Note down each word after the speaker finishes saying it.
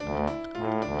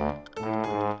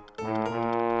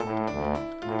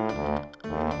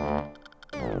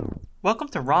Welcome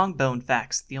to Wrong Bone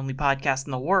Facts, the only podcast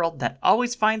in the world that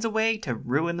always finds a way to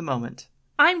ruin the moment.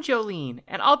 I'm Jolene,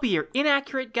 and I'll be your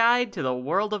inaccurate guide to the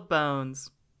world of bones.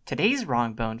 Today's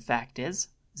wrong bone fact is,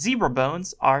 zebra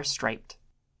bones are striped.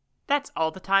 That's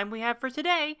all the time we have for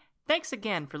today. Thanks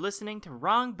again for listening to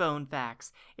Wrong Bone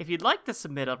Facts. If you'd like to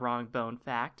submit a wrong bone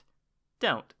fact,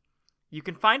 don't. You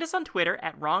can find us on Twitter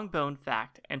at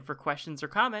WrongBoneFact, and for questions or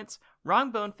comments,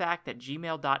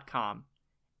 wrongbonefact@gmail.com.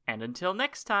 And until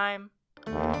next time...